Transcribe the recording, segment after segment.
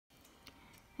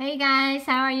Hey guys,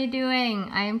 how are you doing?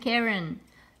 I am Karen.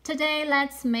 Today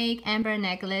let's make amber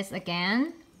necklace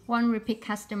again. One repeat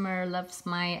customer loves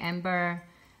my amber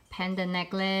pendant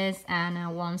necklace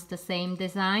and wants the same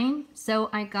design.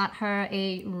 So I got her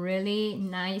a really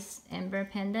nice amber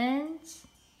pendant.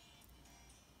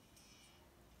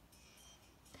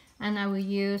 And I will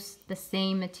use the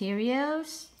same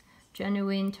materials,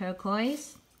 genuine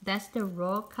turquoise. That's the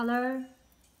raw color.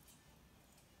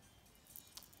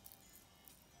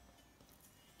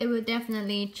 It will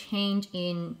definitely change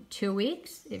in 2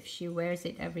 weeks if she wears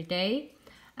it every day.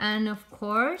 And of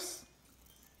course,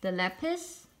 the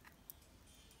lapis.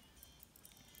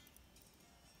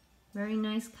 Very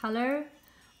nice color.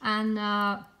 And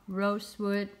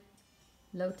rosewood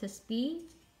lotus bead,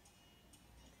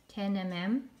 10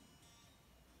 mm,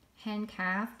 hand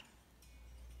carved.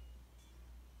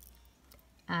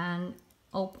 And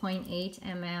 0.8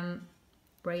 mm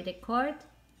braided cord,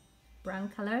 brown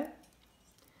color.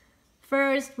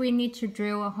 First, we need to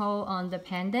drill a hole on the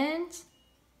pendant.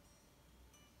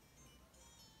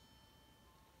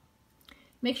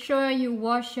 Make sure you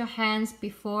wash your hands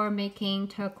before making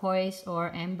turquoise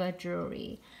or amber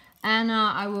jewelry. And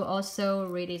I will also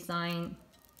redesign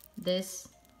this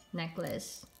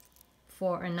necklace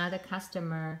for another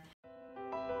customer.